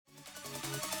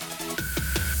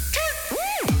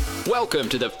Welcome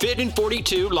to the Fit in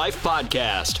 42 Life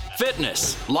Podcast.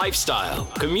 Fitness, lifestyle,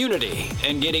 community,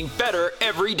 and getting better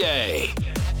every day.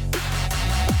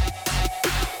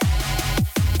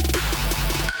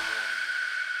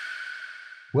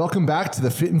 Welcome back to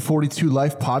the Fit in 42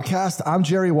 Life Podcast. I'm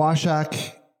Jerry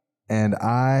Washak, and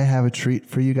I have a treat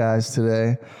for you guys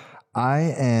today.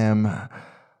 I am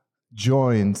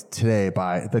joined today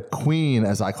by the queen,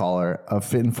 as I call her, of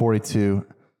Fit in 42,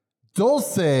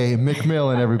 Dulce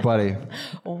McMillon, everybody.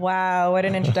 Wow, what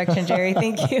an introduction, Jerry.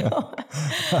 Thank you.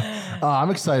 I'm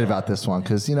excited about this one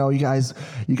because, you guys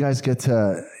get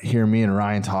to hear me and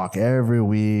Ryan talk every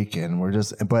week, and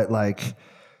there's,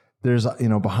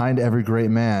 behind every great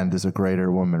man, there's a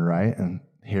greater woman, right? And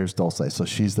here's Dulce. So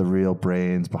she's the real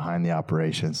brains behind the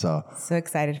operation. So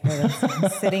excited for this. I'm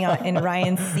sitting in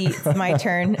Ryan's seat. It's my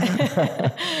turn.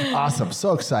 Awesome.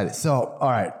 So excited. So, all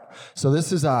right. So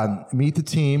this is Meet the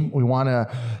Team.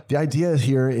 The idea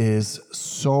here is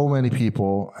so many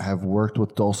people have worked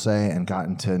with Dulce and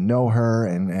gotten to know her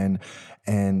and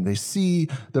they see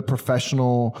the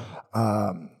professional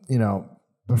Fit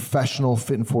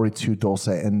in 42 Dulce.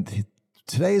 And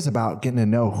today is about getting to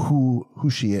know who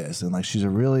she is. And she's a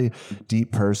really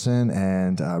deep person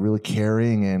and really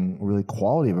caring and really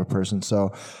quality of a person.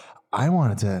 So I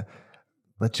wanted to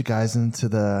let you guys into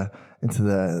the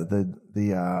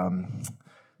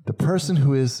person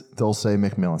who is Dulce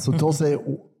McMillon. So Dulce,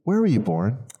 where were you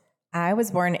born? I was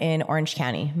born in Orange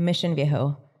County, Mission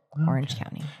Viejo, Orange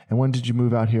County. And when did you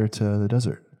move out here to the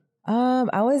desert?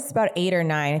 I was about 8 or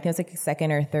 9. I think it was like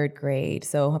second or third grade.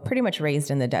 So pretty much raised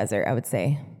in the desert, I would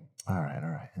say. All right.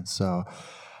 And so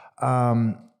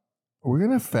we're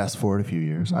going to fast forward a few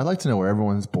years. I'd like to know where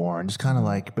everyone's born. Just kind of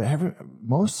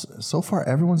so far,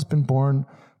 everyone's been born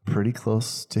pretty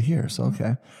close to here. So,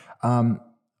 okay.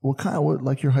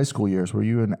 What your high school years? Were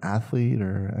you an athlete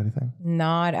or anything?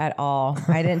 Not at all.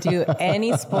 I didn't do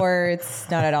any sports.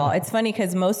 Not at all. It's funny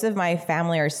because most of my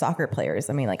family are soccer players.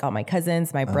 I mean, like all my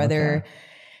cousins, my brother. Okay.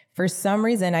 For some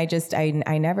reason, I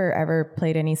never ever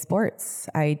played any sports.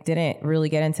 I didn't really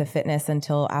get into fitness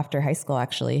until after high school,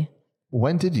 actually.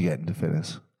 When did you get into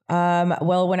fitness?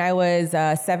 Well, when I was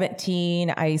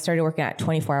 17, I started working at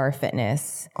 24 Hour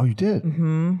Fitness. Oh, you did?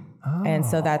 Mm-hmm. Oh. And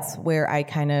so that's where I I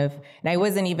just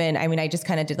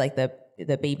kind of did like the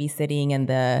babysitting and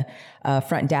the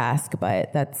front desk,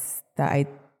 but I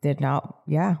did not.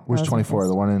 Yeah. Where's 24?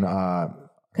 The one in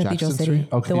Cathedral City. Street?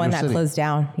 Oh, the one that closed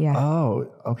down. Yeah.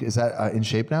 Oh, okay. Is that in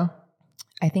shape now?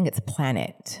 I think it's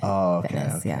Planet. Oh, okay.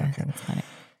 Fitness. Okay, yeah, okay. I think it's Planet.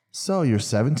 So you're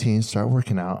 17, start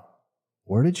working out.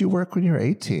 Where did you work when you were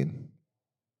 18?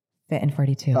 Fit in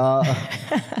 42.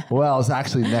 Well, it's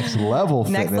actually Next Level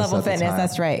Fitness. Next Level Fitness.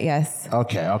 That's right. Yes.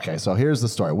 Okay. So here's the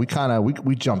story. We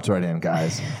jumped right in,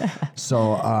 guys.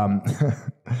 So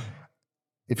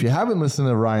if you haven't listened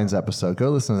to Ryan's episode, go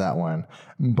listen to that one.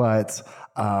 But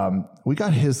we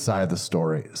got his side of the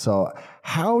story. So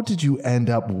how did you end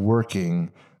up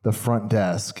working the front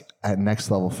desk at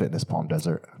Next Level Fitness Palm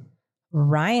Desert?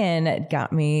 Ryan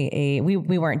got me we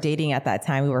weren't dating at that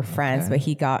time. We were friends, but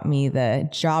he got me the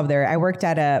job there. I worked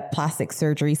at a plastic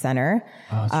surgery center.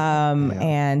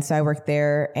 And so I worked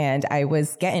there and I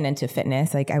was getting into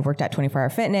fitness. Like I worked at 24 Hour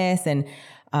Fitness and,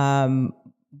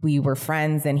 we were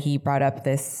friends and he brought up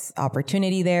this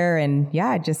opportunity there. And yeah,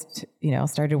 I just,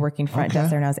 started working front desk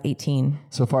there when I was 18.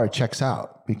 So far it checks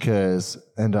out because,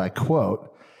 and I quote,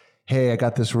 "Hey, I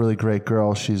got this really great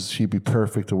girl. She'd be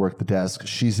perfect to work the desk.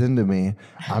 She's into me.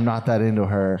 I'm not that into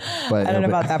her." But I don't know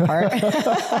about that part.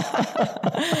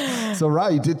 So,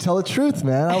 right, you did tell the truth,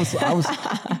 man. I was.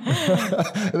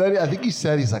 And then I think he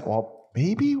said, he's like, "Well,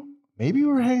 maybe we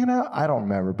were hanging out. I don't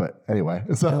remember, but anyway."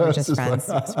 So we're just friends.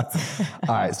 All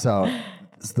right. So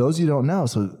those you don't know.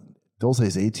 So Dulce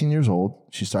is 18 years old.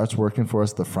 She starts working for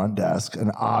us at the front desk.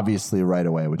 And obviously right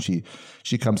away when she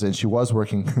comes in, she was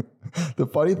working. The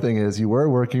funny thing is you were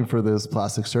working for this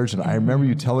plastic surgeon. I remember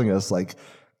you telling us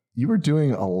you were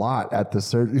doing a lot at the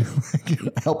surgery,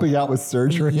 helping out with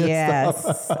surgery. Yes,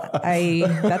 and stuff.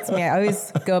 That's me. I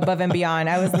always go above and beyond.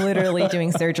 I was literally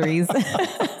doing surgeries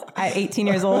at 18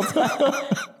 years old.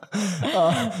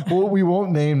 Well, we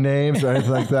won't name names or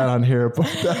anything like that on here, but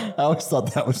I always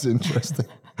thought that was interesting.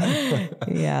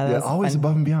 Yeah, always fun.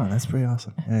 Above and beyond. That's pretty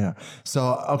awesome. Yeah.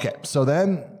 So, okay. So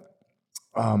then,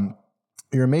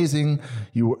 you're amazing.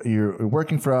 You're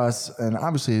working for us, and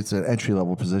obviously it's an entry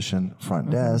level position, front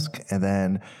desk, and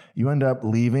then you end up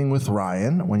leaving with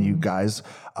Ryan when you guys.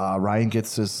 Ryan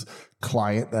gets this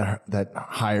client that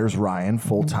hires Ryan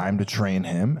full time to train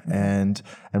him, and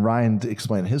Ryan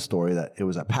explained his story that it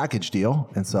was a package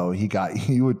deal, and so he got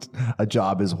you a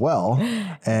job as well,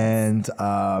 and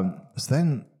so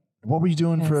then What were you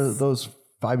doing for those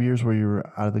 5 years where you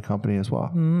were out of the company as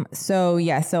well? So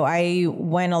I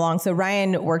went along. So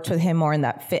Ryan worked with him more on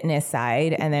that fitness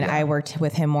side, and then I worked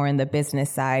with him more on the business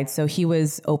side. So he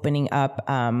was opening up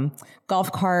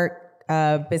golf cart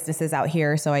businesses out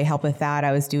here. So I helped with that.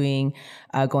 I was doing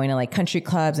going to like country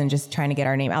clubs and just trying to get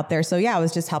our name out there. So I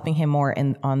was just helping him more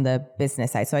on the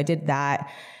business side. So I did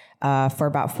that for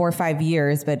about 4 or 5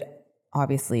 years, but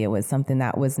obviously it was something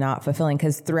that was not fulfilling,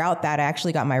 because throughout that I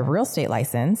actually got my real estate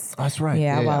license. That's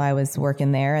right. While I was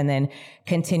working there, and then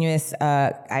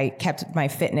I kept my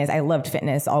fitness. I loved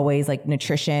fitness always, like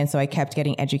nutrition. So I kept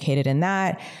getting educated in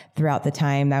that throughout the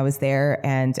time that I was there,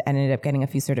 and ended up getting a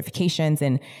few certifications.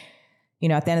 And,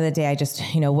 at the end of the day, I just,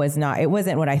 it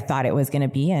wasn't what I thought it was going to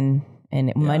be. And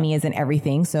money isn't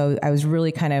everything. So I was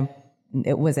really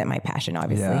it wasn't my passion,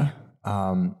 obviously.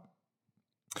 Yeah.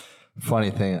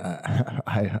 Funny thing,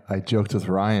 I joked with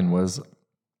Ryan, was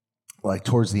like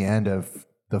towards the end of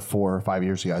the 4 or 5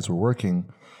 years you guys were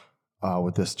working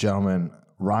with this gentleman,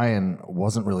 Ryan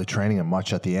wasn't really training him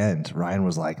much at the end. Ryan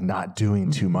was like not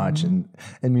doing too much. And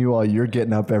meanwhile, you're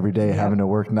getting up every day having to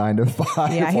work 9 to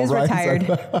 5. Yeah, he was retired.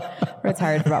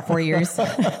 Retired for about 4 years.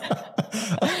 Stay-at-home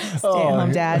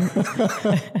dad.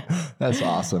 That's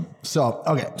awesome. So,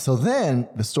 okay. So then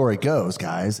the story goes,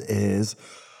 guys, is...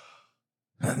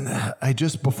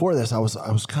 before this, I was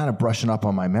kind of brushing up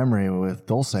on my memory with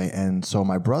Dulce. And so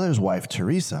my brother's wife,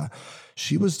 Teresa,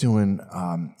 she was doing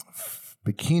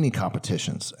bikini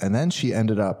competitions. And then she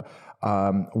ended up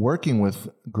working with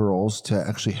girls to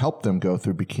actually help them go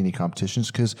through bikini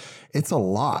competitions, because it's a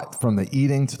lot, from the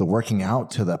eating to the working out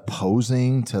to the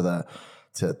posing to the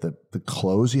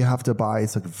clothes you have to buy.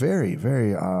 It's like very,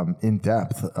 very in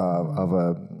depth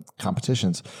of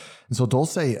competitions. And so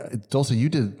Dulce, you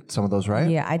did some of those, right?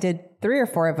 Yeah, I did 3 or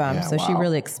 4 of them. So she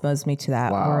really exposed me to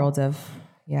that world of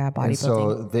bodybuilding. And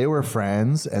so they were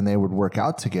friends and they would work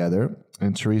out together.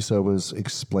 And Teresa was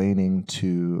explaining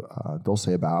to Dulce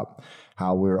about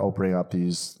how we were opening up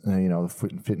these, Fit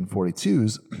in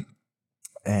 42s.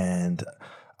 And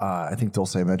I think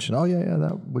Dulce mentioned,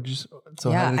 that would you.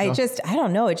 So I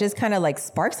don't know. It just kind of like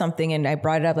sparked something, and I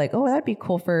brought it up like, that'd be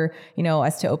cool for,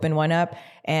 us to open one up.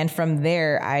 And from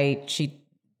there, she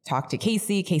talked to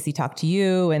Casey talked to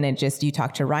you, and then you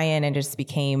talked to Ryan, and just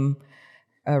became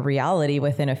a reality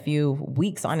within a few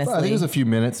weeks, honestly. I think it was a few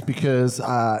minutes, because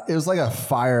it was like a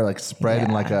fire like spread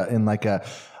in like a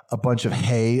bunch of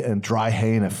hay and dry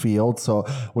hay in a field. So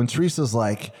when Teresa's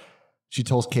like, she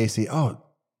told Casey,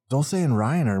 Dulce and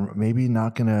Ryan are maybe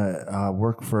not going to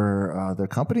work for their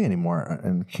company anymore.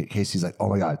 And Casey's like, oh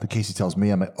my God. The Casey tells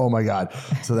me, I'm like, oh my God.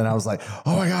 So then I was like,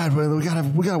 oh my God, we gotta,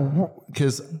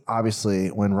 because obviously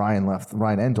when Ryan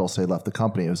and Dulce left the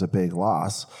company, it was a big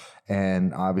loss.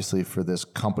 And obviously for this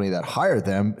company that hired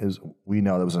them, we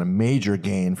know there was a major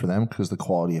gain for them because the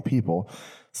quality of people.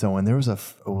 So when there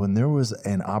was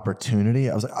an opportunity,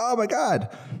 I was like, oh my God.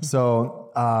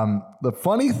 So the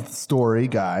funny story,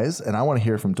 guys, and I want to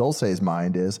hear from Dulce's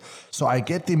mind, is, so I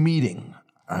get the meeting.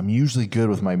 I'm usually good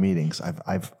with my meetings.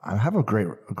 I have a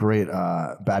great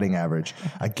batting average.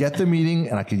 I get the meeting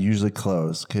and I can usually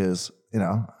close, because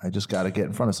I just got to get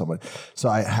in front of somebody. So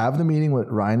I have the meeting with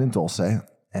Ryan and Dulce,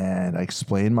 and I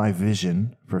explain my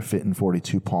vision for Fit in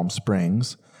 42 Palm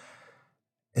Springs,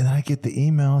 and then I get the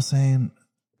email saying,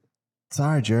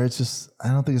 sorry, Jared, I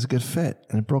don't think it's a good fit.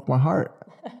 And it broke my heart.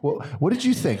 Well, what did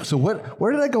you think? So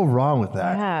where did I go wrong with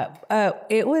that? Yeah,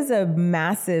 it was a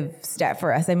massive step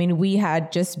for us. I mean, we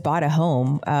had just bought a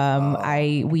home.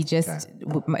 Elise,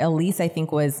 I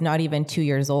think, was not even 2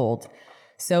 years old.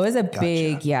 So it was it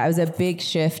was a big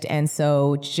shift. And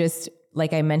so just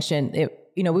like I mentioned,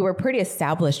 we were pretty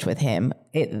established with him.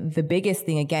 The biggest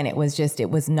thing, again, it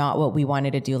was not what we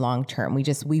wanted to do long term.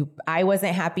 I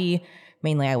wasn't happy.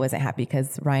 Mainly, I wasn't happy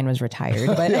because Ryan was retired,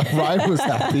 but Ryan was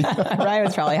happy. Ryan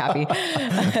was probably happy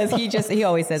because he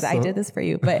always says, I did this for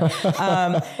you. But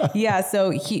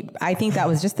so I think that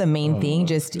was just the main thing.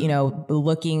 Just,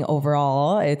 looking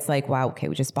overall, it's like, wow, okay,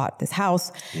 we just bought this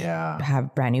house, have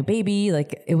a brand new baby.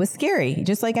 Like, it was scary,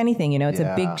 just like anything, it's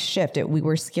a big shift. We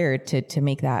were scared to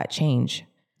make that change.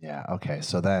 Yeah. Okay.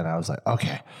 So then I was like,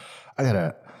 okay,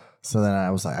 so then I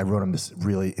wrote him this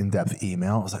really in-depth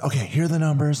email. I was like, okay, here are the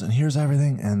numbers and here's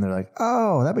everything. And they're like,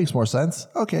 oh, that makes more sense.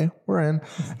 Okay, we're in.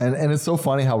 And it's so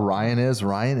funny how Ryan is.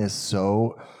 Ryan is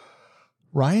so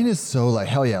like,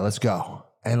 hell yeah, let's go.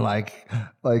 And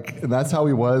and that's how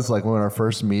he was like when our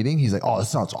first meeting. He's like, oh, this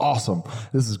sounds awesome.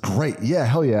 This is great. Yeah,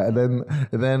 hell yeah. And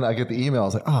then I get the email. I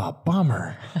was like, oh,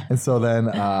 bummer. And so then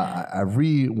I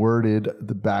reworded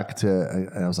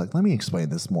and I was like, let me explain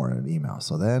this more in an email.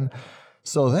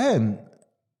 So then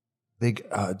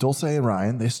Dulce and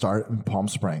Ryan, they start in Palm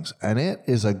Springs, and it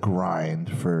is a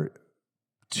grind for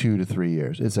 2 to 3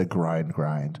 years. It's a grind.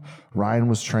 Ryan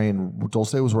was trained.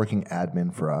 Dulce was working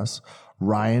admin for us.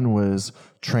 Ryan was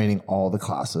training all the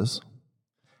classes.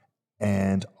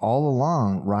 And all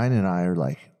along, Ryan and I are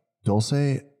like,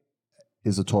 Dulce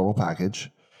is a total package.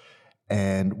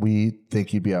 And we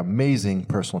think you'd be an amazing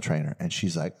personal trainer. And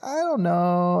she's like, I don't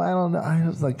know. I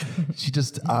was like, she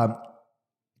just,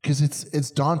 because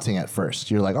it's daunting at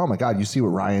first. You're like, oh my God, you see what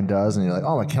Ryan does. And you're like,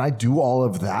 oh my, can I do all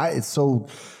of that? It's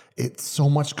so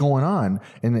much going on.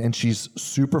 And she's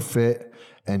super fit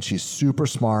and she's super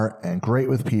smart and great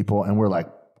with people. And we're like,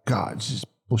 God,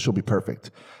 she'll be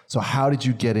perfect. So how did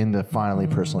you get into finally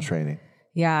personal training?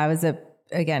 Yeah, it was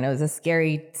a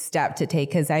scary step to take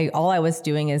because all I was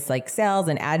doing is like sales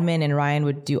and admin, and Ryan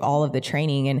would do all of the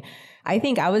training. And I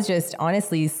think I was just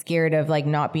honestly scared of like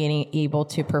not being able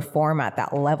to perform at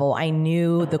that level. I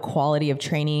knew the quality of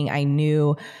training. I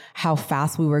knew how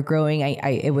fast we were growing.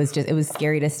 It was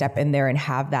scary to step in there and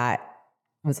have that.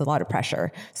 It was a lot of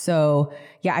pressure. So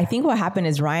yeah, I think what happened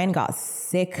is Ryan got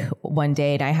sick one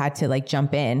day and I had to like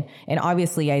jump in. And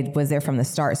obviously I was there from the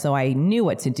start. So I knew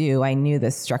what to do. I knew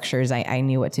the structures. I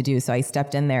knew what to do. So I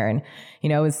stepped in there and,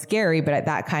 it was scary, but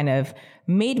that kind of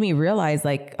made me realize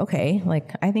like, okay,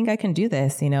 like I think I can do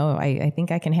this. I think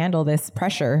I can handle this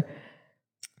pressure.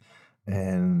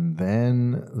 And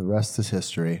then the rest is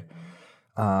history.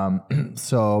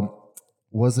 So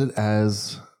was it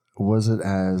as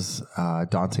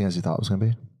daunting as you thought it was going to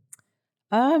be?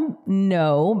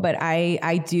 No, but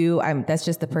that's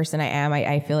just the person I am.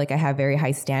 I feel like I have very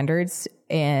high standards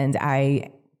and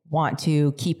I want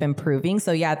to keep improving.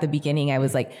 So yeah, at the beginning I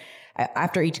was like,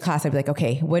 after each class, I'd be like,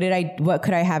 okay, what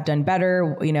could I have done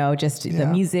better? The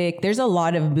music, there's a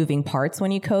lot of moving parts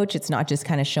when you coach. It's not just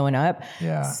kind of showing up.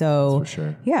 Yeah. So for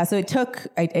sure. Yeah. So I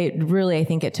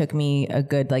think it took me a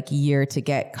good like year to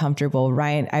get comfortable.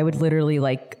 Ryan, I would literally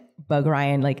like bug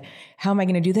Ryan, like, how am I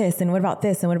going to do this? And what about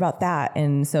this? And what about that?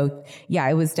 And so, yeah,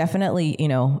 it was definitely,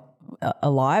 a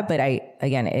lot, but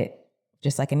it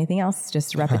just like anything else,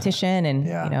 just repetition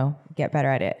and, get better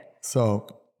at it.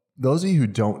 So those of you who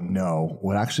don't know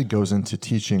what actually goes into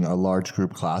teaching a large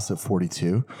group class at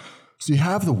 42. So you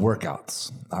have the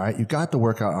workouts, all right? You got the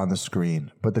workout on the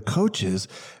screen, but the coaches,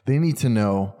 they need to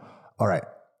know, all right,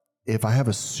 if I have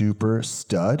a super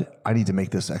stud, I need to make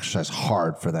this exercise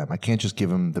hard for them. I can't just give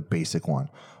them the basic one.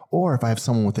 Or if I have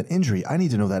someone with an injury, I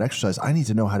need to know that exercise. I need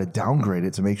to know how to downgrade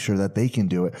it to make sure that they can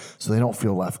do it so they don't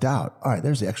feel left out. All right,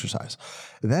 there's the exercise.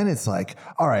 Then it's like,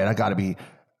 all right, I got to be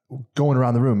going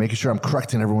around the room, making sure I'm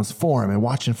correcting everyone's form and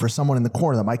watching for someone in the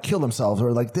corner that might kill themselves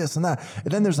or like this and that.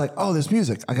 And then there's like, oh, there's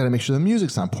music. I got to make sure the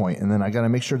music's on point. And then I got to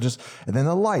make sure and then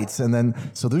the lights. And then,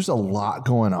 so there's a lot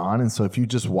going on. And so if you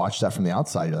just watch that from the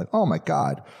outside, you're like, oh my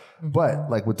God. Mm-hmm. But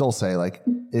like with Dulce, like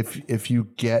if you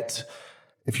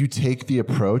take the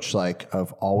approach like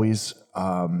of always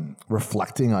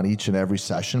reflecting on each and every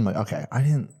session, like, okay,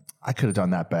 I could have done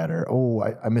that better. Oh,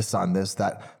 I missed on this,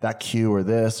 that cue or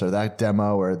this or that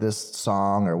demo or this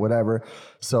song or whatever.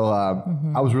 So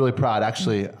I was really proud.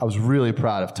 Actually, I was really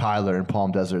proud of Tyler in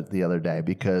Palm Desert the other day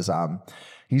because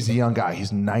he's a young guy.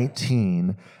 He's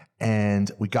 19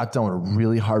 and we got done with a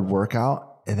really hard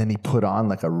workout. And then he put on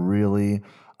like a really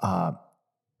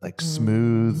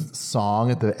smooth song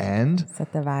at the end.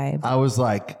 Set the vibe. I was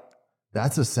like,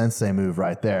 that's a sensei move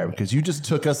right there because you just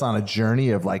took us on a journey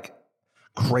of like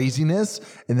craziness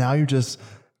and now you're just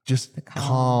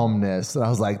calmness. And I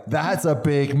was like, that's a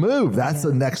big move. That's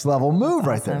the next level move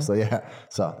right there. So yeah,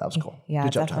 so that was cool. Yeah,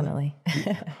 good job, definitely.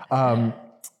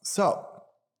 So,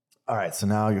 all right. So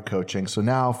now you're coaching. So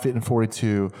now Fit in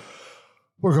 42,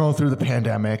 we're going through the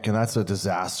pandemic and that's a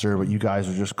disaster, but you guys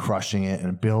are just crushing it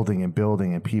and building and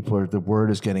the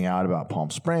word is getting out about Palm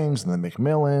Springs and the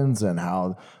McMillons and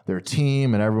how their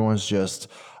team and everyone's just,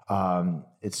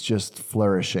 it's just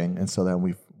flourishing. And so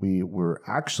then we were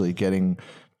actually getting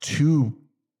too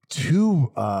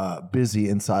busy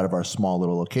inside of our small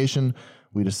little location.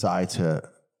 We decide to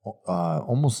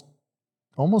almost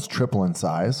triple in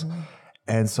size. Mm-hmm.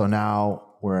 And so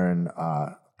now we're in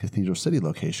Cathedral City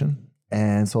location.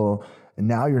 And so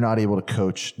now you're not able to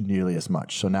coach nearly as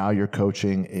much. So now your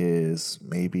coaching is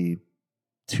maybe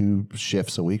 2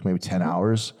 shifts a week, maybe 10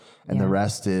 hours. And the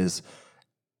rest is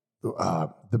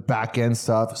the back end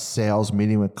stuff, sales,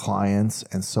 meeting with clients.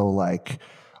 And so like,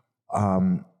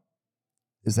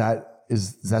 is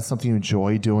that something you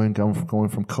enjoy doing, going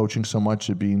from coaching so much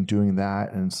to doing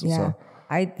that? And so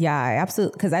I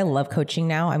absolutely, because I love coaching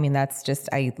now. I mean, that's just,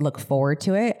 I look forward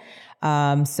to it.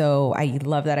 So I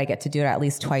love that I get to do it at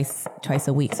least twice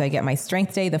a week. So I get my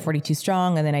strength day, the 42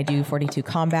 strong, and then I do 42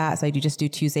 combat. So I just do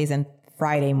Tuesdays and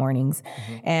Friday mornings.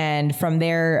 And from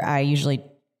there, I usually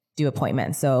do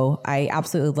appointments. So I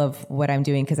absolutely love what I'm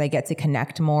doing because I get to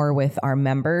connect more with our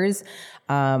members.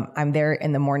 I'm there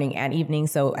in the morning and evening.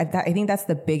 So I think that's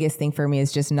the biggest thing for me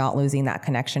is just not losing that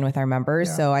connection with our members.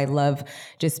 Yeah. So I love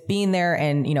just being there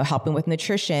and, helping with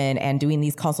nutrition and doing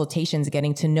these consultations,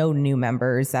 getting to know new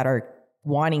members that are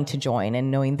wanting to join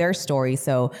and knowing their story.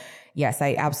 So yes,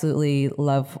 I absolutely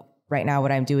love right now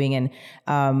what I'm doing. And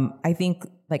I think,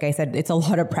 like I said, it's a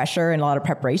lot of pressure and a lot of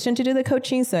preparation to do the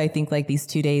coaching. So I think like these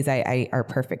 2 days I are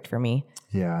perfect for me.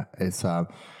 Yeah. It's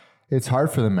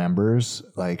hard for the members,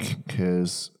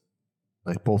 cause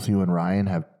both you and Ryan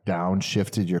have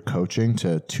downshifted your coaching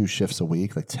to 2 shifts a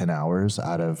week, 10 hours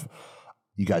out of,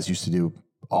 you guys used to do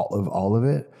all of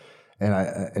it. And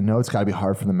I know it's gotta be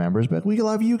hard for the members, but we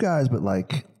love you guys. But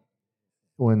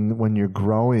when you're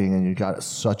growing and you got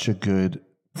such a good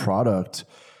product,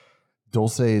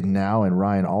 Dulce now and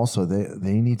Ryan also,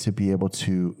 they need to be able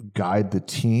to guide the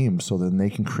team so then they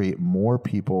can create more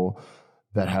people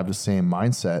that have the same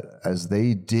mindset as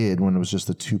they did when it was just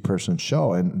a 2-person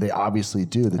show. And they obviously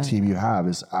do. The team you have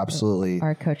is absolutely...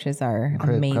 Our coaches are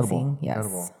amazing. Incredible, yes.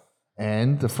 Incredible.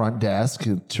 And the front desk,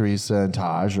 Teresa and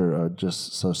Taj are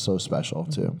just so special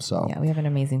too. So yeah, we have an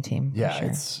amazing team. Yeah, sure.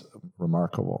 It's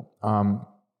remarkable.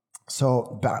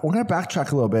 So we're going to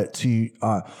backtrack a little bit to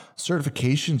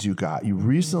certifications you got. You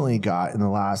recently got, in the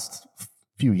last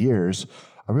few years,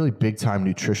 a really big-time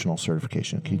nutritional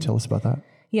certification. Can you tell us about that?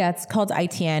 Yeah, it's called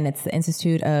ITN. It's the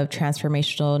Institute of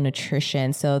Transformational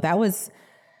Nutrition. So that was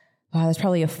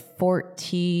probably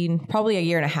probably a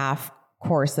year and a half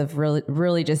course of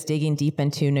really just digging deep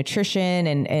into nutrition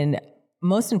and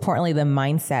most importantly, the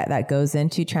mindset that goes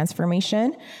into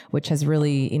transformation, which has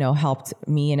really, helped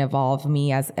me and evolve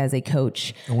me as a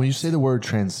coach. And when you say the word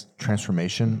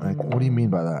transformation, what do you mean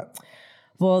by that?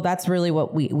 Well, that's really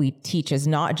what we teach, is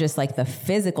not just the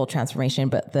physical transformation,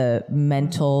 but the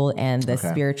mental and the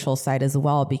spiritual side as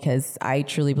well. Because I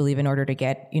truly believe in order to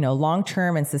get,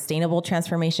 long-term and sustainable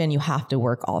transformation, you have to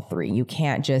work all 3. You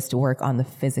can't just work on the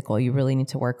physical. You really need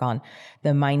to work on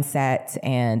the mindset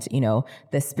and,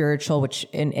 the spiritual, which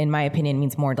in my opinion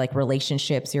means more like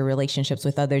relationships, your relationships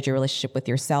with others, your relationship with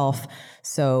yourself.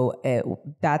 So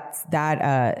that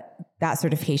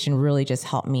certification really just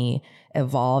helped me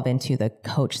evolve into the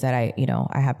coach that I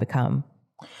have become.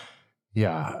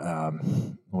 Yeah.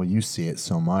 Well, you see it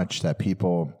so much that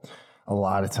people, a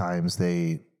lot of times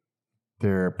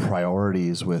their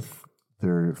priorities with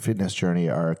their fitness journey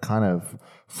are kind of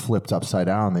flipped upside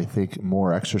down. They think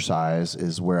more exercise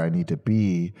is where I need to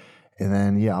be. And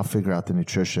then, I'll figure out the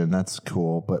nutrition. That's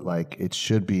cool. But it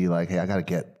should be hey, I gotta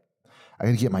get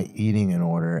my eating in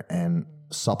order and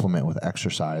supplement with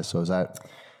exercise. So is that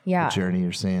the journey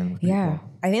you're seeing? Yeah.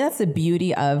 I think that's the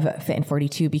beauty of Fit in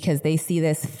 42 because they see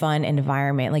this fun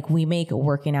environment. We make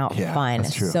working out fun.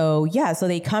 That's true. So so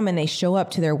they come and they show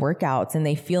up to their workouts and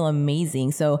they feel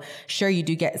amazing. So sure, you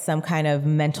do get some kind of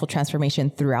mental transformation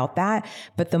throughout that.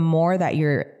 But the more that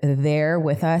you're there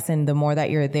with us and the more that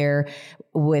you're there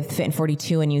with Fit in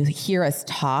 42 and you hear us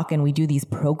talk and we do these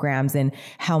programs and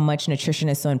how much nutrition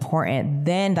is so important,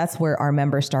 then that's where our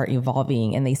members start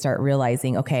evolving and they start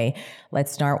realizing, okay,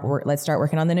 let's start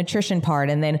working on the nutrition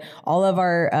part. And then all of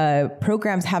our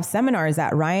programs have seminars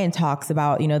that Ryan talks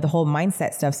about, the whole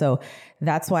mindset stuff. So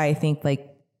that's why I think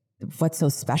what's so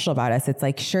special about us.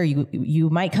 It's sure, you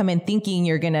might come in thinking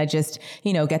you're going to just,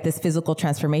 get this physical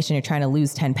transformation. You're trying to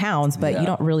lose 10 pounds, but you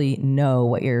don't really know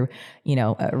what you're,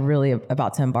 really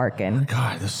about to embark in.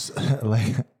 God, this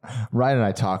Ryan and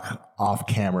I talk off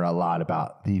camera a lot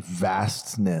about the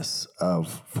vastness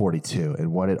of 42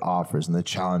 and what it offers and the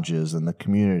challenges and the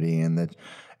community and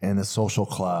the social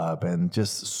club and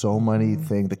just so many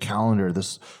things, the calendar,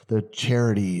 the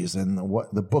charities and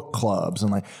the book clubs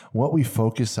and what we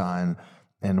focus on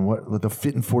and what the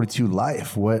Fit in 42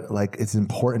 life, it's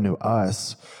important to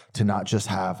us to not just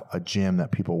have a gym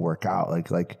that people work out,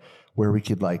 where we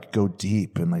could go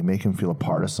deep and make them feel a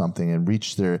part of something and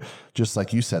reach their, just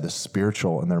like you said, the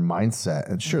spiritual and their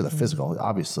mindset and sure the physical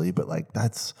obviously, but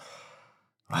that's,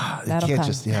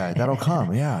 that'll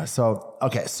come. Yeah. So,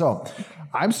 okay. So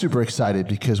I'm super excited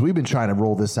because we've been trying to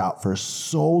roll this out for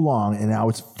so long and now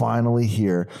it's finally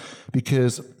here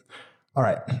because, all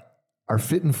right, our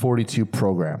Fit in 42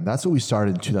 program, that's what we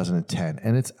started in 2010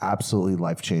 and it's absolutely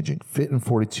life-changing. Fit in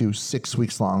 42, 6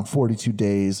 weeks long, 42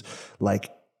 days.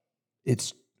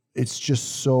 It's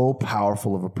just so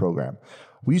powerful of a program.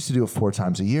 We used to do it 4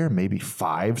 times a year, maybe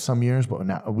 5 some years, but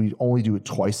now we only do it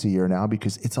twice a year now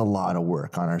because it's a lot of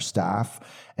work on our staff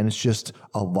and it's just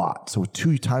a lot. So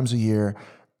 2 times a year,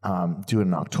 do it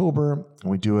in October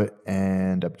and we do it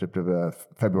in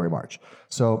February, March.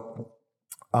 So,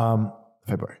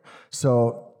 February.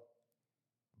 So,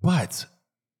 but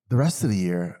the rest of the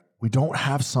year, we don't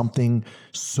have something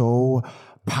so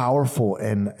powerful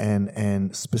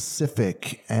and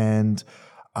specific and,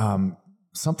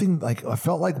 something like, I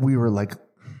felt like we were like,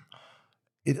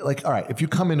 all right, if you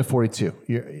come into 42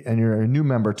 and you're a new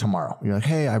member tomorrow, you're like,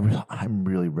 hey, I'm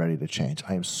really ready to change.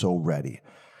 I am so ready.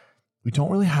 We don't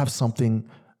really have something,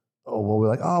 we're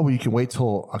like, you can wait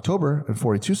till October and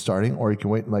 42 starting, or you can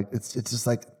wait. Like, it's just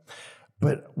like,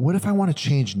 but what if I want to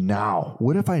change now?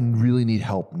 What if I really need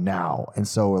help now? And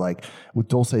so like with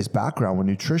Dulce's background with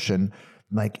nutrition,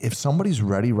 like if somebody's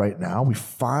ready right now, we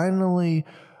finally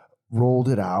rolled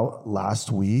it out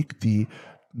last week, the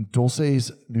Dulce's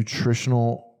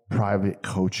nutritional private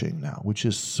coaching now, which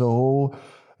is so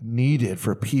needed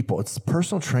for people. It's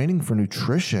personal training for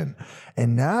nutrition.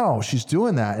 And now she's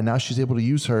doing that. And now she's able to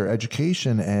use her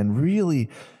education and really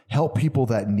help people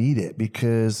that need it,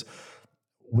 because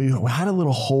we had a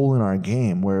little hole in our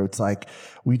game where it's like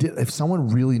if someone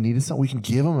really needed something, we can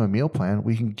give them a meal plan.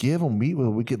 We can give them meat with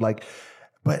it. We could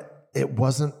but it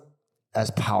wasn't as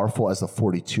powerful as the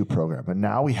 42 program. But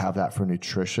now we have that for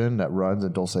nutrition that runs,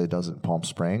 and Dulce does it in Palm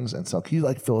Springs. And so can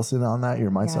you fill us in on that,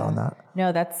 your mindset on that?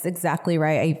 No, that's exactly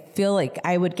right. I feel like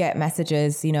I would get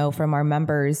messages, from our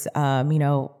members, man,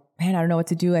 I don't know what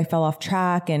to do. I fell off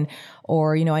track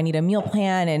or I need a meal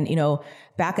plan. And,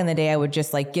 back in the day, I would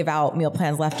just give out meal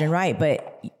plans left and right,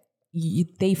 but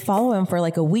they follow them for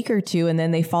a week or two and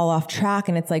then they fall off track.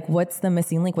 And it's what's the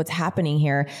missing link? What's happening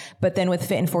here? But then with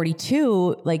Fit in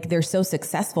 42, they're so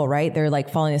successful, right? They're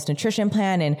following this nutrition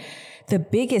plan. And the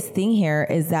biggest thing here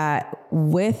is that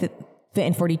with Fit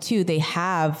in 42, they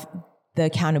have the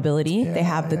accountability, they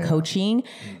have the coaching,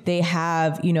 they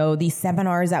have, these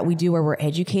seminars that we do where we're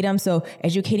educating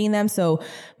them. So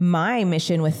my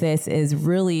mission with this is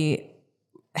really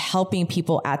helping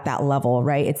people at that level,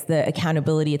 right? It's the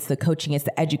accountability, it's the coaching, it's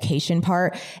the education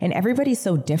part. And everybody's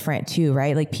so different too,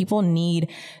 right? People need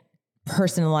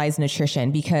personalized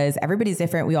nutrition because everybody's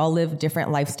different. We all live different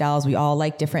lifestyles. We all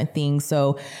like different things.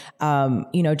 So,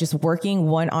 just working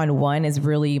one-on-one is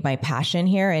really my passion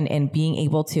here, and being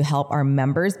able to help our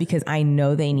members because I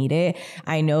know they need it.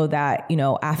 I know that,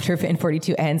 after Fit in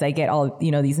 42 ends, I get all,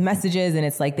 these messages and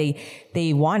it's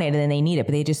they want it and then they need it,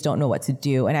 but they just don't know what to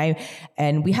do.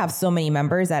 And we have so many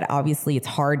members that obviously it's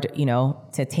hard,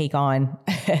 to take on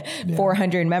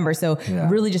 400 members. So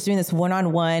really just doing this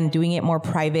one-on-one, doing it more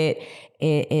private.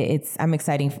 I'm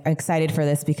excited for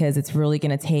this because it's really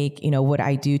going to take, what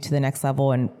I do to the next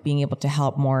level and being able to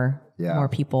help more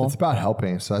people. It's about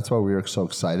helping. So that's why we were so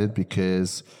excited,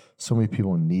 because so many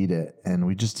people need it and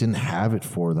we just didn't have it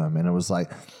for them. And it was and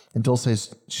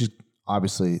Dulce, she's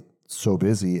obviously so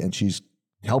busy and she's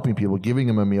helping people, giving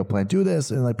them a meal plan, do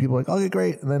this. And people are okay,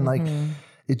 great. And then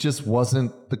it just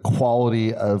wasn't the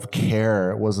quality of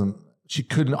care. She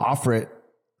couldn't offer it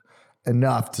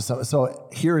enough to some. So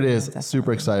here it is.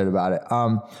 Super excited about it.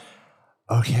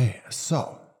 Okay.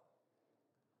 So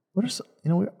what are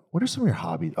some of your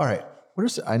hobbies? All right.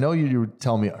 I know you were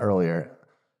telling me earlier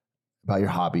about your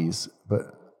hobbies, but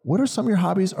what are some of your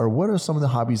hobbies, or what are some of the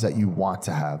hobbies that you want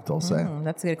to have, Dulce?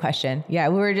 That's a good question. Yeah. I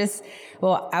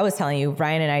was telling you,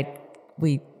 Ryan and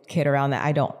we kid around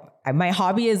that my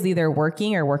hobby is either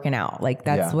working or working out.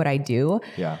 That's what I do.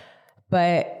 Yeah.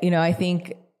 But, I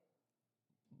think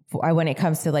when it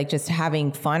comes to just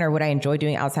having fun or what I enjoy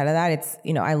doing outside of that, it's,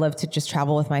 I love to just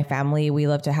travel with my family. We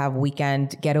love to have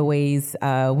weekend getaways.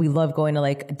 We love going to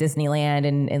Disneyland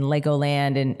and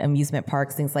Legoland and amusement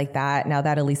parks, things like that. Now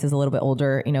that Elise is a little bit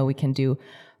older, we can do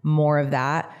more of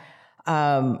that.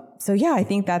 So yeah, I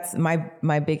think that's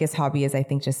my biggest hobby is I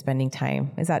think just spending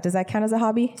time. Does that count as a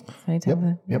hobby?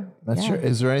 Yep. That's true.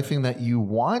 Is there anything that you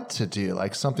want to do?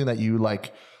 Something that you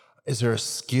is there a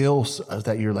skill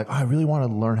that you're I really want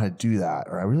to learn how to do that,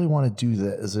 or I really want to do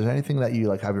this? Is there anything that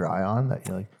you have your eye on that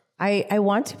you I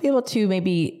want to be able to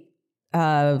maybe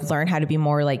learn how to be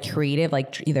more creative,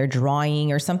 either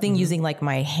drawing or something using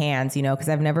my hands, because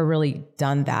I've never really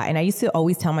done that. And I used to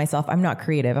always tell myself, I'm not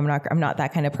creative. I'm not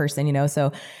that kind of person,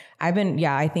 so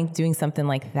I think doing something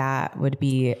like that would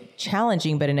be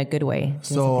challenging, but in a good way.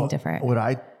 Something different. What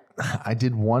I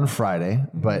did one Friday,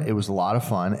 but it was a lot of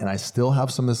fun. And I still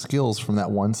have some of the skills from that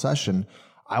one session.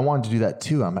 I wanted to do that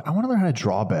too. I'm like, I want to learn how to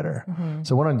draw better.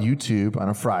 So I went on YouTube on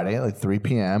a Friday at like 3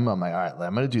 p.m. I'm like, all right,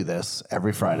 I'm going to do this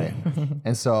every Friday.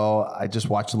 And so I just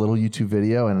watched a little YouTube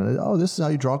video and, oh, this is how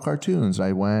you draw cartoons. And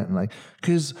I went and like,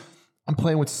 because I'm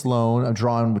playing with Sloan, I'm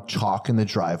drawing with chalk in the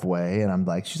driveway. And I'm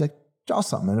like, she's like, draw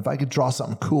something. And if I could draw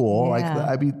something cool, like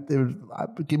it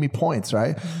would give me points,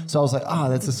 right? So I was like,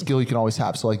 that's a skill you can always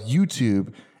have. So like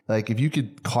YouTube, like if you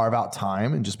could carve out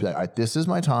time and just be like, all right, this is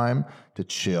my time to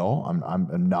chill.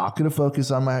 I'm not going to focus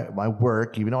on my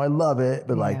work, even though I love it,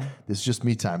 but like this is just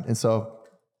me time. And so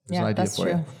there's an idea for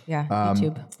you. Yeah,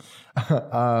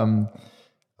 YouTube.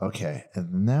 Okay.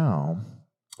 And now,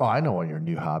 I know one of your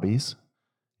new hobbies.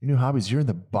 Your new hobbies, you're in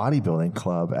the bodybuilding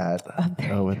club at...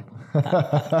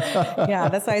 Yeah,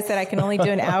 that's why I said I can only do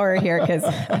an hour here because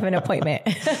I have an appointment.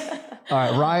 All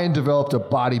right, Ryan developed a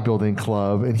bodybuilding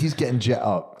club and he's getting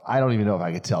I don't even know if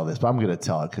I could tell this, but I'm going to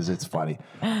tell it because it's funny.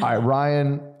 All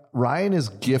right, Ryan is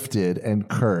gifted and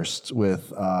cursed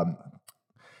with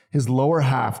his lower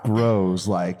half grows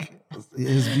like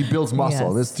he builds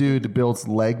muscle. Yes. This dude builds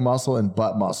leg muscle and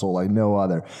butt muscle like no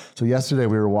other. So yesterday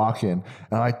we were walking and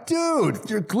I'm like, dude,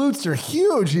 your glutes are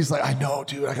huge. He's like, I know,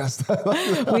 dude, I gotta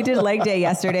stop. We did leg day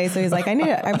yesterday. So he's like,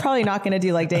 I'm probably not going to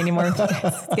do leg day anymore.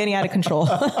 It's getting out of control.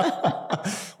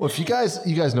 Well, if you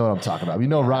guys know what I'm talking about. You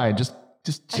know, Ryan, just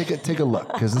take a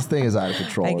look because this thing is out of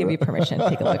control. I give you permission.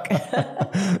 Take a look.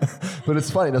 But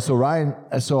it's funny. So Ryan,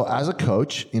 as a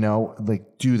coach,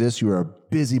 like do this, you are a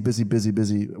busy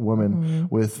woman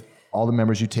with all the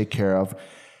members you take care of.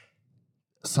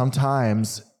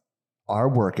 Sometimes our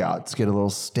workouts get a little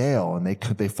stale and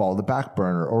they fall to the back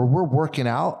burner, or we're working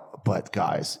out. But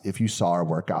guys, if you saw our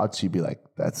workouts, you'd be like,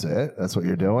 that's it. That's what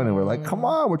you're doing. And we're like, come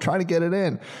on, we're trying to get it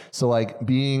in. So like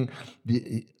being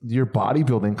your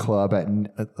bodybuilding club at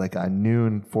like on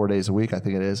noon, 4 days a week, I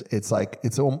think it is. It's like,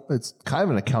 it's kind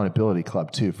of an accountability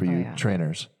club too for you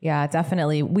trainers. Yeah,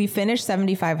 definitely. We finished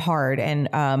 75 hard.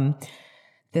 And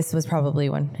this was probably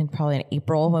in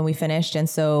April when we finished. And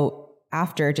so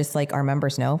after, just like our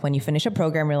members know, when you finish a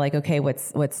program, you're like, okay,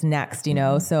 what's next?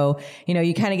 So,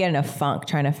 you kind of get in a funk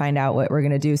trying to find out what we're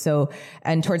going to do. So,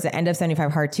 and towards the end of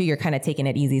 75 hard too, you're kind of taking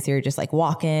it easy. So you're just like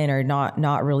walking or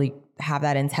not really have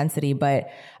that intensity. But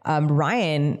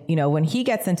Ryan, when he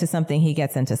gets into something, he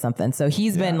gets into something. So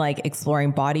he's been like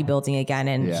exploring bodybuilding again.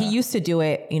 And he used to do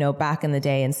it, back in the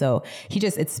day. And so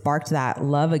it sparked that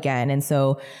love again. And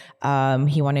so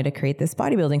he wanted to create this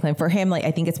bodybuilding club for him. Like, I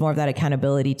think it's more of that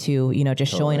accountability to,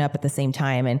 just showing up at the same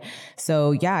time. And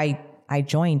so, I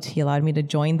joined. He allowed me to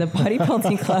join the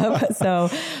bodybuilding club. So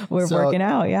we're working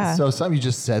out. Yeah. So something you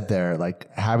just said there,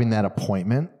 like having that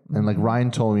appointment, and like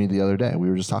Ryan told me the other day, we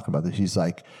were just talking about this. He's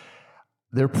like,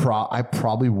 I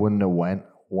probably wouldn't have went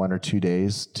 1 or 2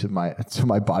 days to my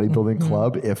bodybuilding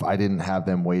club if I didn't have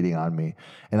them waiting on me.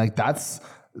 And like, that's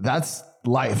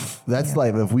life. That's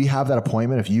life. If we have that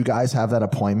appointment, if you guys have that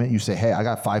appointment, you say, hey, I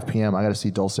got 5 p.m. I got to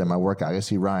see Dulce in my workout. I got to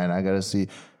see Ryan. I got to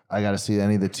see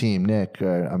any of the team, Nick,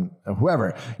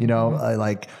 whoever,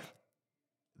 like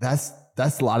that's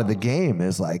a lot of the game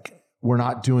is like, we're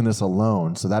not doing this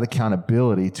alone. So that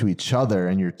accountability to each other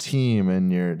and your team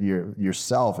and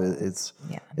yourself, it's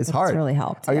hard. It's really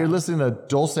helped. You're listening to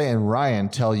Dulce and Ryan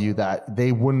tell you that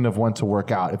they wouldn't have went to work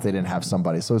out if they didn't have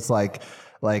somebody. So it's like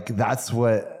that's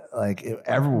what, like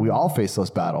we all face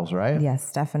those battles, right?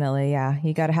 Yes, definitely. Yeah.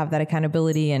 You got to have that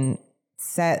accountability and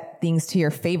set things to your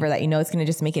favor that, it's going to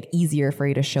just make it easier for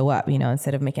you to show up,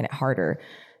 instead of making it harder,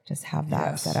 just have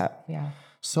that set up. Yeah.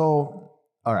 So,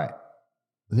 all right.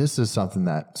 This is something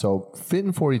Fit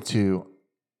in 42,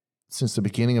 since the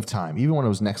beginning of time, even when it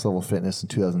was Next Level Fitness in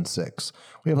 2006,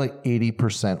 we have like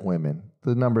 80% women.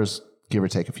 The numbers give or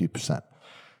take a few percent.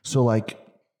 So like,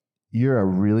 you're a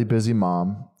really busy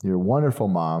mom. You're a wonderful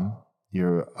mom.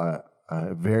 You're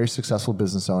a very successful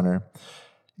business owner.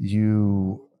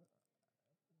 You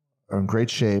are in great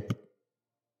shape.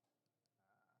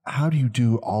 How do you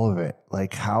do all of it?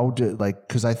 Like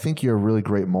because I think you're a really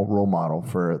great role model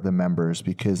for the members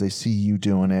because they see you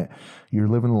doing it. You're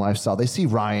living the lifestyle. They see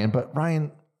Ryan, but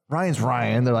Ryan's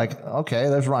Ryan. They're like, okay,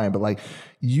 there's Ryan. But like,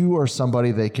 you are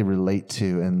somebody they can relate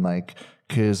to. And like,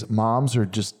 because moms are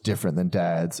just different than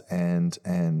dads and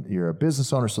you're a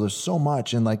business owner. So there's so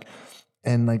much. And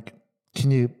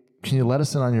can you let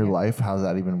us in on your life, how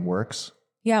that even works?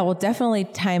 Yeah, well, definitely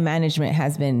time management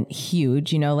has been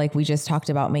huge. Like we just talked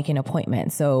about making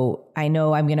appointments. So I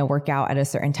know I'm going to work out at a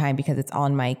certain time because it's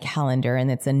on my calendar and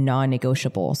it's a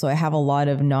non-negotiable. So I have a lot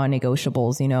of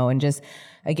non-negotiables, and just,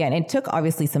 again, it took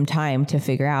obviously some time to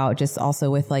figure out, just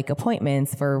also with like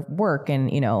appointments for work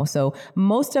and, so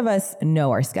most of us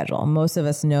know our schedule. Most of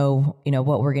us know,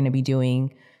 what we're going to be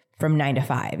doing from 9 to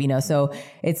 5, so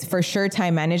it's for sure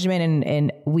time management.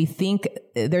 And we think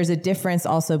there's a difference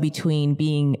also between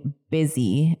being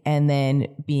busy and then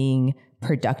being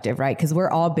productive, right? Because we're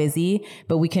all busy,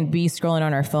 but we can be scrolling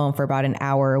on our phone for about an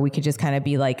hour. We could just kind of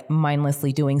be like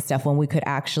mindlessly doing stuff when we could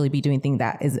actually be doing things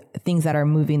that are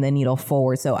moving the needle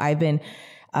forward. So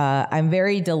I'm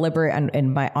very deliberate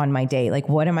on my day. Like,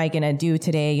 what am I going to do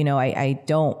today? I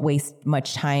don't waste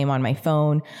much time on my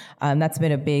phone. That's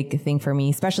been a big thing for me,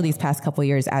 especially these past couple of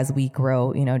years as we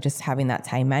grow, just having that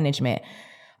time management.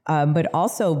 But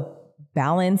also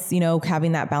balance,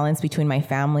 having that balance between my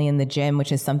family and the gym,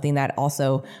 which is something that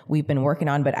also we've been working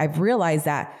on. But I've realized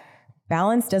that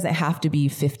balance doesn't have to be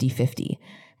 50-50.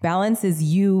 Balance is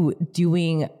you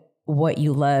doing what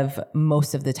you love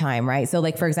most of the time, right? So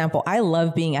like, for example, I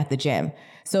love being at the gym.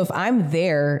 So if I'm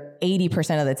there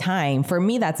 80% of the time, for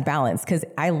me, that's balance because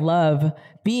I love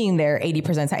being there 80%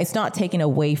 of the time. It's not taken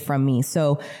away from me.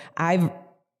 So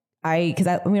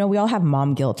we all have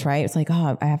mom guilt, right? It's like,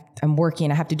 I'm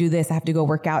working, I have to do this, I have to go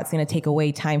work out. It's going to take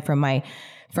away time from my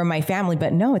family.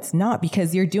 But no, it's not,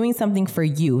 because you're doing something for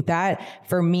you. That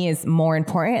for me is more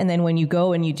important. And then when you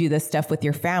go and you do this stuff with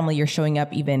your family, you're showing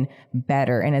up even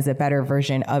better and as a better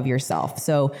version of yourself.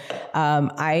 So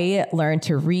I learned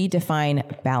to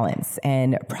redefine balance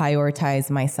and prioritize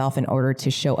myself in order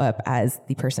to show up as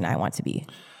the person I want to be.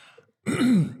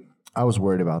 I was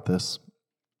worried about this.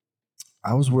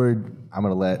 I was worried I'm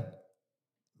going to let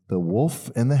the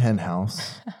wolf in the hen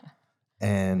house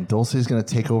and Dulce is going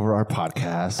to take over our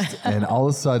podcast. And all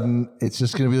of a sudden, it's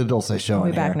just going to be the Dulce show. We'll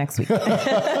be back next week.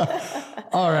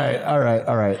 All right.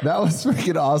 That was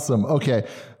freaking awesome. Okay.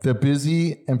 The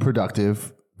busy and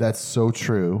productive. That's so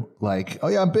true. Like, oh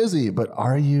yeah, I'm busy, but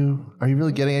are you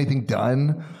really getting anything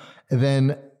done? And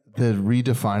then the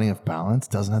redefining of balance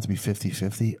doesn't have to be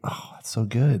 50-50. Oh, that's so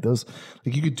good. Those,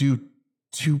 like, you could do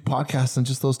 2 podcasts on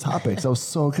just those topics. That was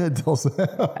so good, Dulce.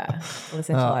 Yeah,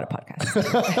 listen to a lot of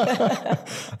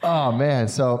podcasts. Oh man.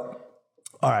 So,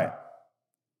 all right.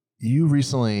 You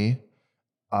recently,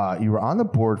 you were on the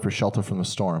board for Shelter from the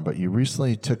Storm, but you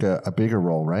recently took a bigger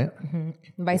role, right?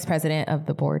 Mm-hmm. Vice president of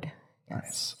the board.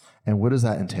 Nice. And what does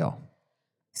that entail?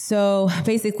 So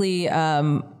basically,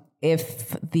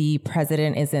 if the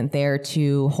president isn't there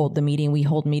to hold the meeting, we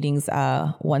hold meetings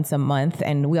once a month,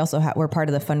 and we also we're part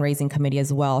of the fundraising committee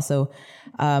as well. So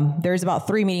there's about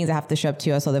 3 meetings I have to show up to.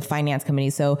 Also the finance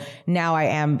committee. So now I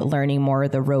am learning more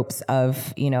of the ropes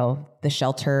of the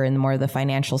shelter and more of the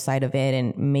financial side of it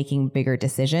and making bigger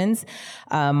decisions.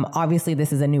 Obviously,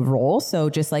 this is a new role, so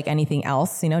just like anything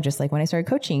else, just like when I started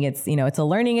coaching, it's it's a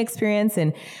learning experience,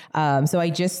 and so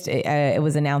it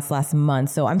was announced last month.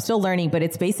 So I'm still learning, but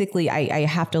it's basically I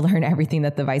have to learn everything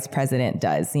that the vice president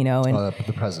does, and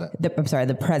the president. The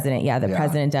president, yeah, the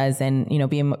president does, and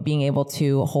being able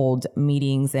to hold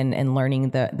meetings and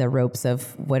learning the ropes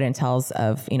of what it entails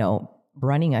of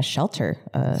running a shelter,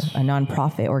 a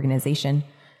nonprofit organization.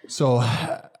 So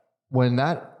when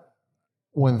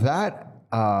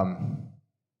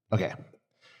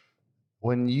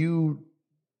you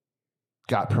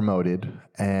got promoted,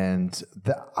 and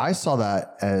I saw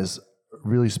that as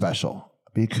really special,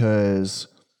 because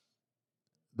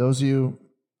those of you,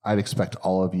 I'd expect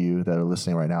all of you that are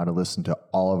listening right now to listen to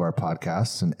all of our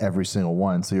podcasts and every single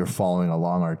one. So you're following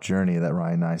along our journey that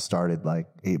Ryan and I started like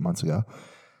 8 months ago.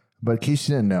 But in case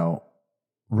you didn't know,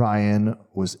 Ryan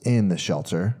was in the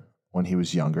shelter when he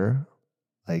was younger.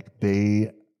 Like,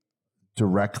 they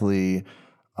directly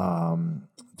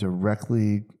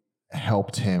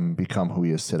helped him become who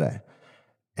he is today.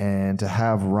 And to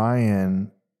have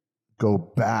Ryan go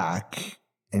back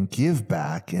and give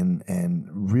back and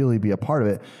really be a part of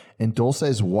it. And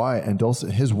Dulce's wife,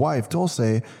 his wife,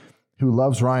 Dulce, who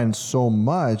loves Ryan so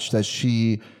much that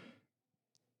she's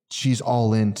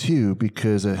all in too,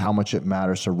 because of how much it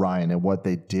matters to Ryan and what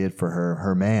they did for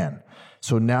her man.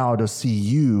 So now to see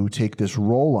you take this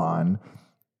role on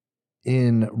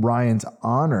in Ryan's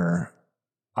honor,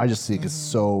 I just think it's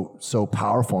so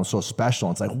powerful and so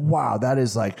special. It's like, wow, that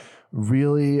is like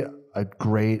really a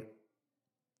great,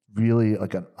 really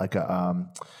like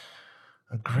a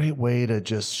great way to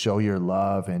just show your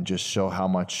love and just show how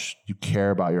much you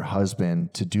care about your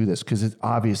husband to do this. Cause it's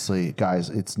obviously, guys,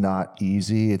 it's not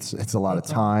easy. It's a lot of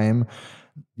time.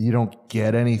 You don't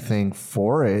get anything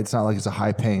for it. It's not like it's a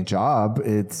high paying job.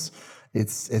 It's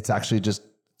actually just,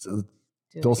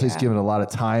 Dulce's given a lot of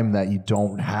time that you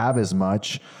don't have as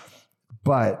much,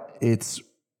 but it's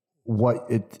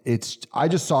I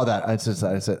just saw that. I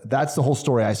said, that's the whole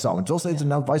story I saw. When Dulce is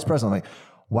now vice president, I'm like,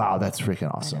 wow, that's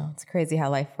freaking awesome. I know. It's crazy how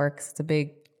life works. It's a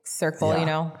big circle, you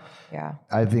know? Yeah.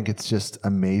 I think it's just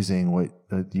amazing what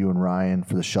you and Ryan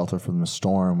for the Shelter from the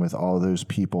Storm with all those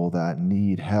people that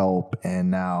need help. And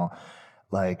now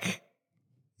like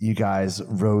you guys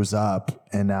rose up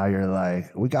and now you're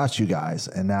like, we got you guys.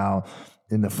 And now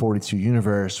in the 42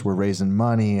 universe, we're raising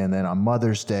money. And then on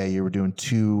Mother's Day, you were doing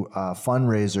 2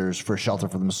 fundraisers for Shelter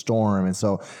from the Storm. And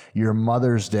so your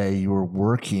Mother's Day, you were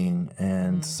working.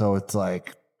 And so it's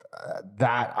like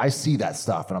that, I see that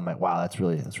stuff and I'm like, wow, that's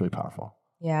really powerful.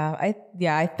 Yeah.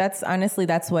 That's honestly,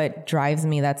 that's what drives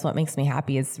me. That's what makes me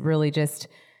happy is really just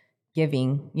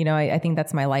giving, you know, I think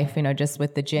that's my life, you know, just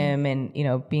with the gym and, you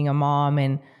know, being a mom,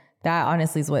 and that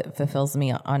honestly is what fulfills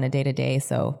me on a day to day.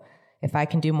 So if I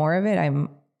can do more of it, I'm,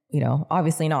 you know,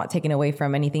 obviously not taking away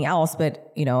from anything else,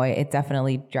 but you know, it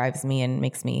definitely drives me and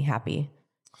makes me happy.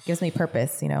 Gives me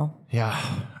purpose, you know? Yeah.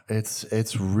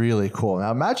 It's really cool. Now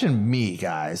imagine me,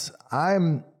 guys,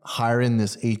 I'm hiring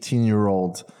this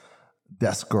 18-year-old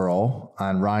desk girl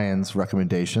on Ryan's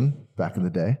recommendation back in the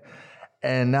day.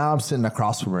 And now I'm sitting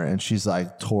across from her and she's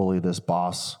like totally this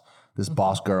boss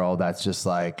girl that's just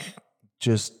like,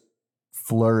 just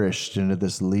flourished into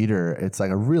this leader. It's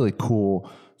like it's really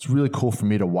cool for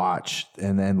me to watch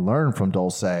and then learn from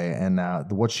Dulce and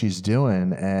what she's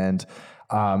doing. And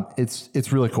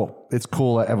it's really cool. It's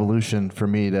cool evolution for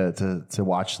me to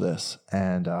watch this.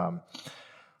 And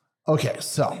okay,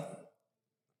 so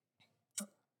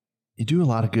you do a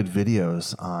lot of good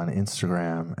videos on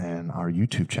Instagram and our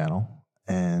YouTube channel,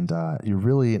 and you're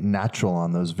really natural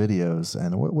on those videos.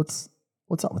 And what's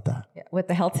up with that? Yeah, with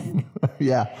the health.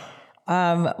 Yeah.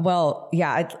 Well,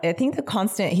 yeah, I think the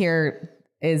constant here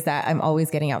is that I'm always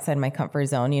getting outside my comfort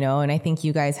zone, you know, and I think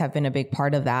you guys have been a big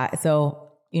part of that. So,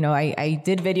 you know, I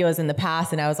did videos in the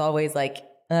past and I was always like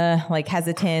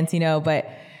hesitant, you know, but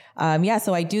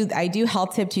so I do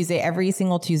Health Tip Tuesday every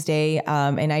single Tuesday.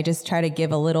 And I just try to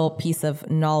give a little piece of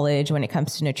knowledge when it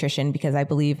comes to nutrition, because I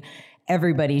believe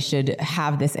everybody should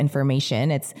have this information.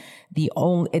 It's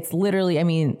literally, I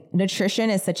mean, nutrition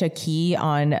is such a key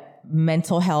on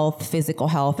mental health, physical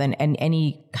health, and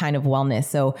any kind of wellness.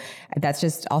 So that's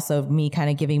just also me kind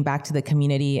of giving back to the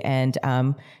community. And,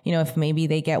 you know, if maybe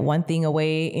they get one thing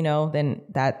away, you know, then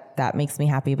that makes me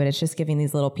happy. But it's just giving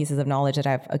these little pieces of knowledge that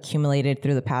I've accumulated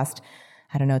through the past,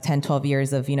 10, 12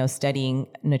 years of, you know, studying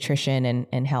nutrition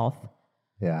and health.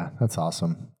 Yeah, that's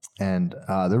awesome. And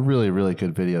they're really, really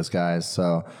good videos, guys.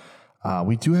 So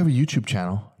we do have a YouTube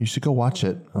channel. You should go watch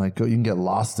it. You can get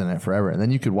lost in it forever. And then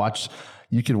you could watch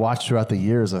throughout the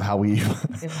years of how we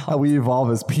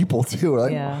evolve as people too. We're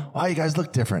like, wow, you guys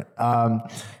look different.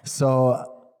 So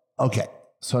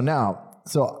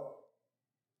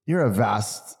you're a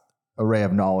vast array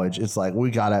of knowledge. It's like, we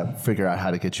got to figure out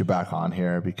how to get you back on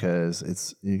here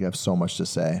because you have so much to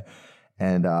say.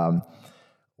 And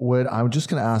what I'm just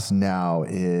going to ask now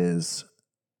is,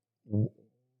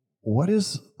 what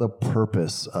is the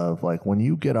purpose of, like, when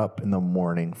you get up in the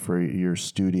morning for your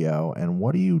studio, and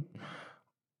what are you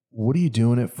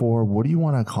doing it for? What do you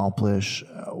want to accomplish?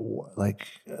 What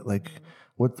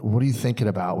are you thinking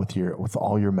about with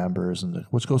all your members, and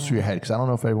what goes through your head? Because I don't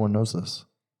know if everyone knows this.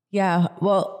 Yeah.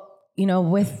 Well, you know,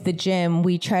 with the gym,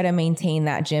 we try to maintain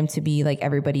that gym to be like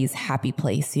everybody's happy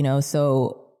place, you know?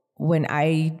 So when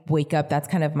I wake up, that's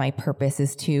kind of my purpose,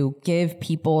 is to give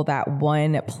people that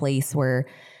one place where,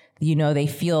 you know, they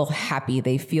feel happy,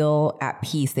 they feel at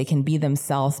peace, they can be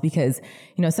themselves. Because,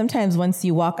 you know, sometimes once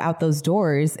you walk out those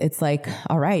doors, it's like,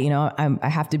 all right, you know, I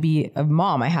have to be a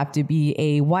mom, I have to be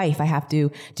a wife, I have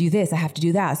to do this, I have to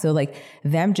do that. So like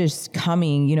them just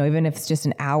coming, you know, even if it's just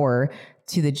an hour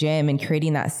to the gym and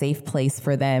creating that safe place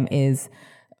for them is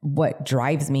what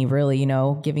drives me, really, you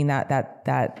know, giving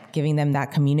giving them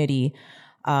that community.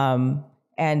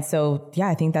 And so, yeah,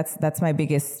 I think that's my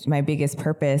biggest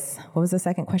purpose. What was the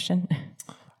second question?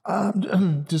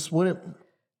 Just what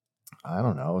I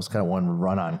don't know. It's kind of one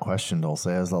run-on question. Dulce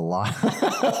has a lot.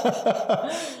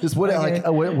 Just what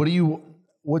do you?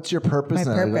 What's your purpose?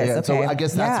 My purpose. Okay. So I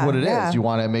guess that's what it is. You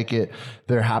want to make it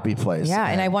their happy place. Yeah.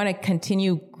 And I want to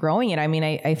continue growing it. I mean,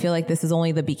 I feel like this is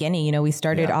only the beginning. You know, we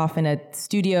started off in a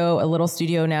little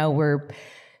studio. Now we're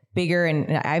bigger.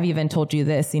 And I've even told you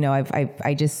this, you know,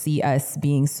 I just see us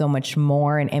being so much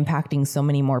more and impacting so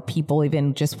many more people,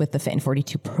 even just with the Fit in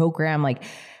 42 program. Like,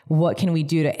 what can we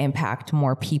do to impact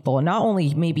more people? Not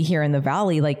only maybe here in the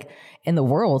Valley, like in the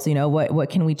world, you know, what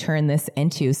can we turn this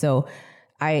into? So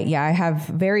I have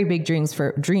very big dreams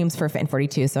for Fit in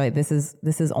 42. So this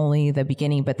is only the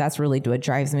beginning, but that's really what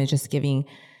drives me, just giving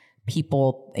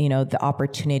people, you know, the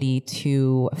opportunity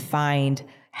to find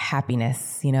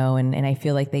happiness, you know, and I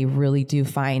feel like they really do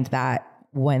find that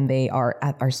when they are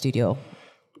at our studio.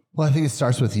 Well, I think it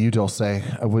starts with you, Dulce.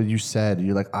 What you said,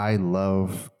 you're like, I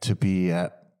love to be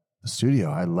at the studio.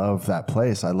 I love that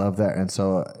place. I love that. And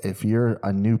so if you're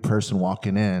a new person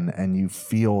walking in and you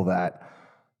feel that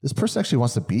this person actually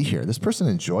wants to be here, this person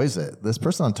enjoys it, this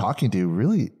person I'm talking to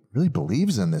really, really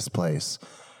believes in this place,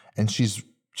 and she's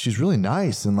really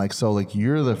nice. And like, so like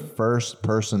you're the first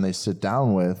person they sit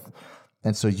down with.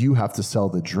 And so you have to sell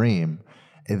the dream,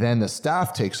 and then the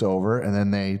staff takes over, and then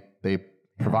they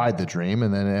provide the dream,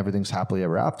 and then everything's happily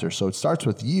ever after. So it starts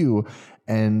with you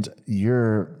and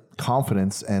your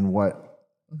confidence and what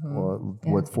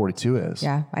 42 is.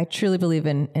 Yeah. I truly believe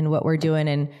in what we're doing.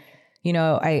 And, you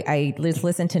know, I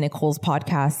listened to Nicole's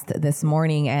podcast this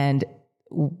morning, and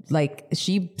like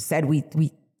she said,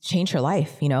 we changed her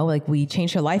life, you know, like we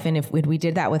changed her life. And if we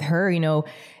did that with her, you know,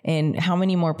 and how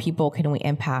many more people can we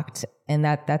impact? And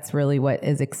that's really what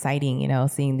is exciting, you know,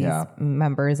 seeing these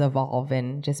members evolve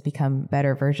and just become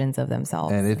better versions of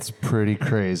themselves. And it's pretty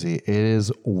crazy. It is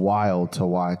wild to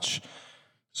watch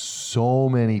so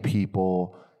many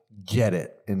people get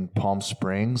it in Palm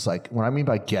Springs. Like, what I mean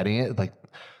by getting it, like,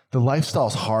 the lifestyle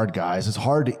is hard, guys. It's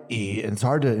hard to eat, and it's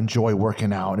hard to enjoy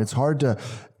working out. And it's hard to,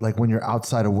 like, when you're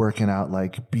outside of working out,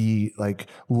 like, be like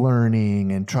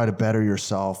learning and try to better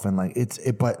yourself. And like,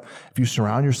 but if you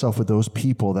surround yourself with those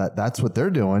people that's what they're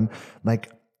doing, like,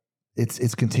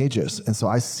 it's contagious. And so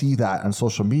I see that on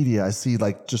social media. I see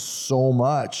like just so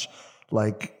much,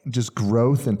 like, just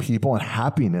growth in people and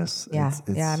happiness. Yeah.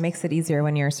 It makes it easier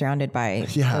when you're surrounded by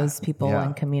those people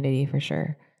and community, for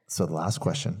sure. So the last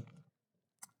question.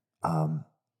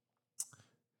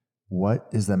 What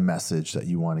is the message that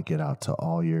you want to get out to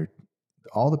all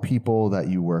the people that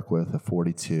you work with at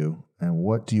 42, and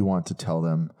what do you want to tell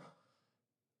them?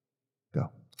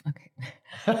 Go. Okay.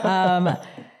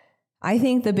 I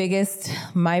think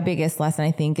my biggest lesson,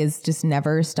 I think, is just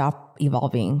never stop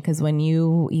evolving. Because when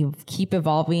you keep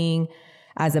evolving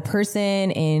as a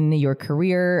person in your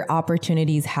career,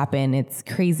 opportunities happen. It's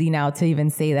crazy now to even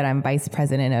say that I'm vice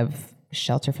president of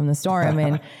Shelter from the Storm,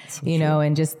 and you know,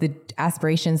 and just the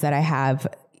aspirations that I have.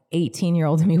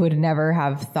 18-year-old me would never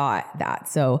have thought that.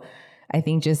 So I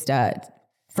think just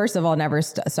first of all, never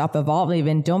stop evolving,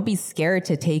 and don't be scared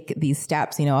to take these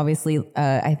steps. You know, obviously,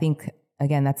 I think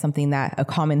again that's something that a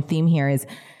common theme here is,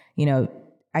 you know,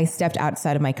 I stepped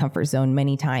outside of my comfort zone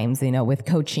many times, you know, with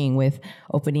coaching, with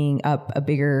opening up a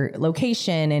bigger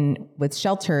location, and with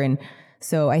Shelter. And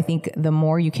so I think the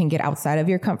more you can get outside of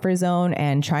your comfort zone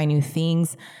and try new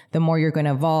things, the more you're going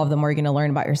to evolve, the more you're going to learn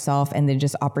about yourself, and then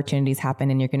just opportunities happen,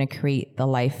 and you're going to create the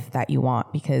life that you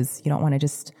want, because you don't want to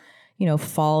just, you know,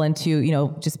 fall into, you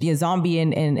know, just be a zombie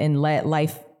and let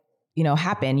life, you know,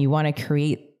 happen. You want to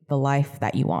create the life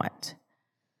that you want.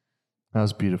 That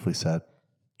was beautifully said.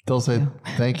 Dulce,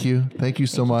 thank you. Thank you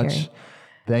so much. Gary.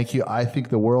 Thank you. I think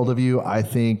the world of you. I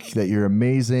think that you're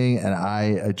amazing. And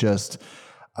I just,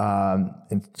 am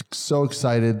so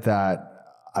excited that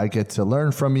I get to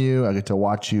learn from you. I get to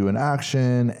watch you in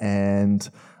action, and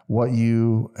what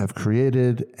you have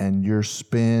created, and your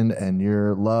spin and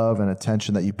your love and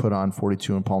attention that you put on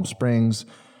 42 in Palm Springs.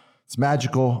 It's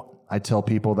magical. I tell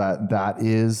people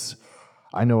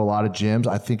I know a lot of gyms.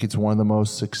 I think it's one of the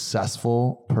most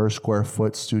successful per square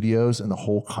foot studios in the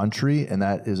whole country. And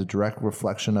that is a direct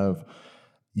reflection of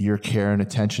your care and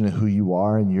attention to who you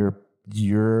are, and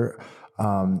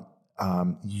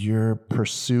your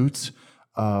pursuit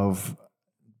of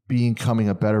becoming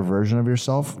a better version of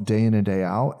yourself day in and day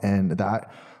out. And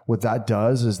what that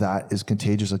does is that is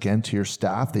contagious again to your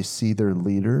staff. They see their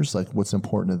leaders, like what's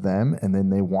important to them, and then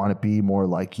they want to be more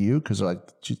like you, because they're like,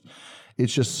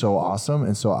 it's just so awesome.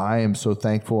 And so I am so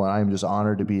thankful, and I am just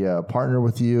honored to be a partner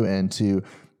with you and to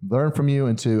learn from you,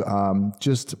 and to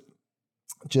just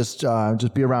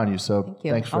be around you. So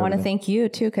thanks for I want to thank you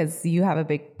too, because you have a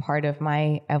big part of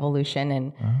my evolution.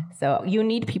 And so you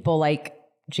need people like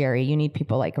Jerry, you need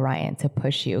people like Ryan to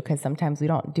push you, because sometimes we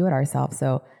don't do it ourselves.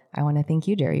 So I want to thank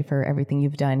you, Jerry, for everything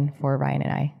you've done for Ryan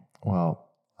and I. Well,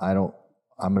 I'm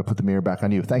going to put the mirror back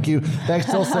on you. Thank you. Thanks,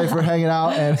 Dulce, for hanging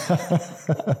out, and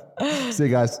see you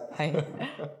guys. Bye.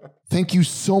 Thank you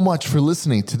so much for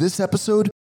listening to this episode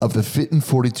of The Fit in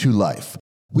 42 Life.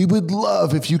 We would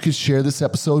love if you could share this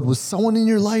episode with someone in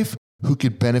your life who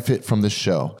could benefit from the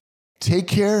show. Take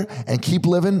care and keep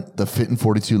living the Fit in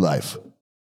 42 life.